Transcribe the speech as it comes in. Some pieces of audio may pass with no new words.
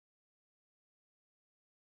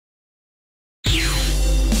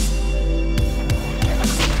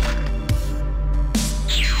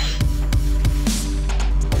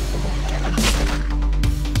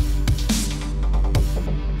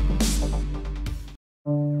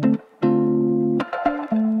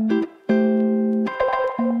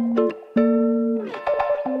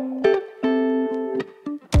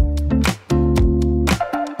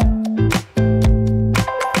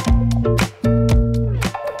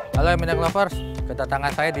Halo MBtech lovers,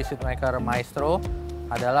 kedatangan saya di seatmaker Maestro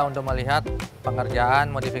adalah untuk melihat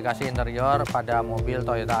pengerjaan modifikasi interior pada mobil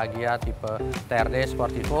Toyota Agya tipe TRD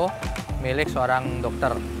Sportivo milik seorang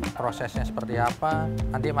dokter. Prosesnya seperti apa?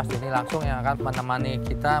 Nanti Mas Dini langsung yang akan menemani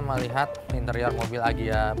kita melihat interior mobil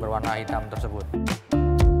Agya berwarna hitam tersebut.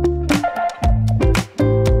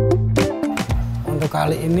 Untuk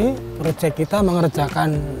kali ini, proyek kita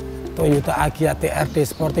mengerjakan Toyota Agya TRD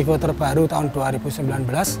Sportivo terbaru tahun 2019.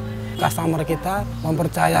 Customer kita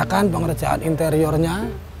mempercayakan pengerjaan interiornya,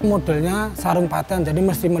 modelnya sarung paten, jadi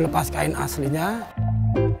mesti melepas kain aslinya.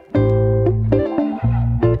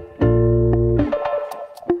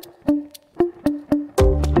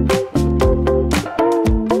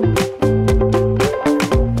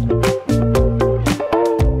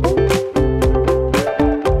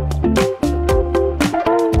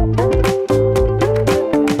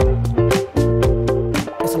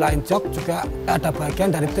 Selain jok juga ada bagian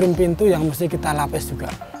dari trim pintu yang mesti kita lapis juga.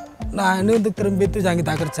 Nah, ini untuk trim pintu yang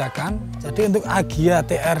kita kerjakan. Jadi untuk Agya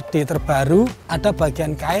TRD terbaru ada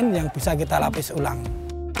bagian kain yang bisa kita lapis ulang.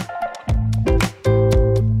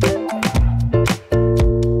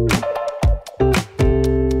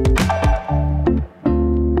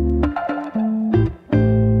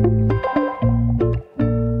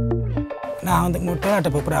 Nah, untuk model ada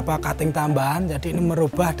beberapa cutting tambahan. Jadi ini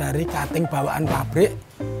merubah dari cutting bawaan pabrik.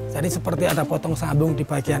 Jadi seperti ada potong sambung di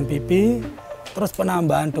bagian pipi, terus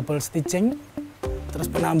penambahan double stitching,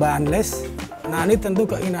 terus penambahan lace. Nah, ini tentu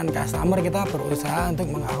keinginan customer, kita berusaha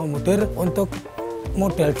untuk mengakomodir. Untuk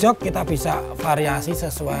model jok kita bisa variasi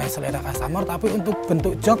sesuai selera customer, tapi untuk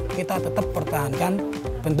bentuk jok kita tetap pertahankan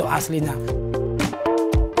bentuk aslinya.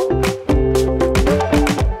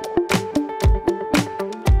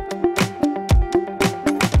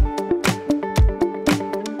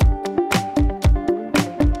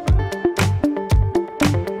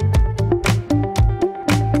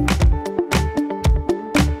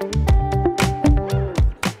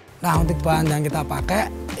 Nah, untuk bahan yang kita pakai,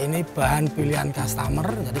 ini bahan pilihan customer.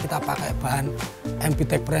 Jadi kita pakai bahan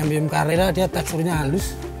MBtech Premium karena dia teksturnya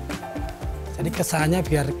halus. Jadi kesannya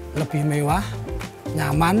biar lebih mewah,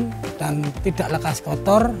 nyaman, dan tidak lekas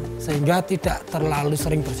kotor, sehingga tidak terlalu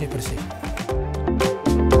sering bersih-bersih.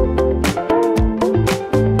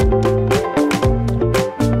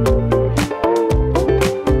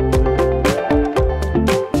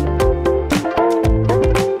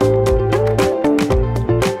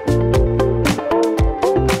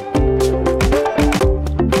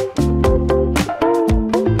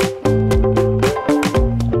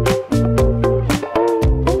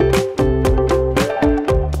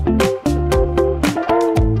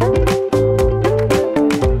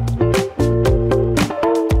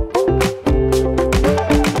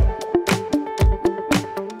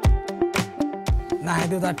 Nah,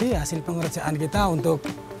 itu tadi hasil pengerjaan kita untuk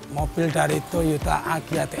mobil dari Toyota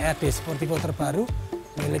Agya TRD Sportivo terbaru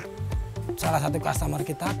milik salah satu customer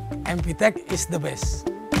kita. MBtech is the best.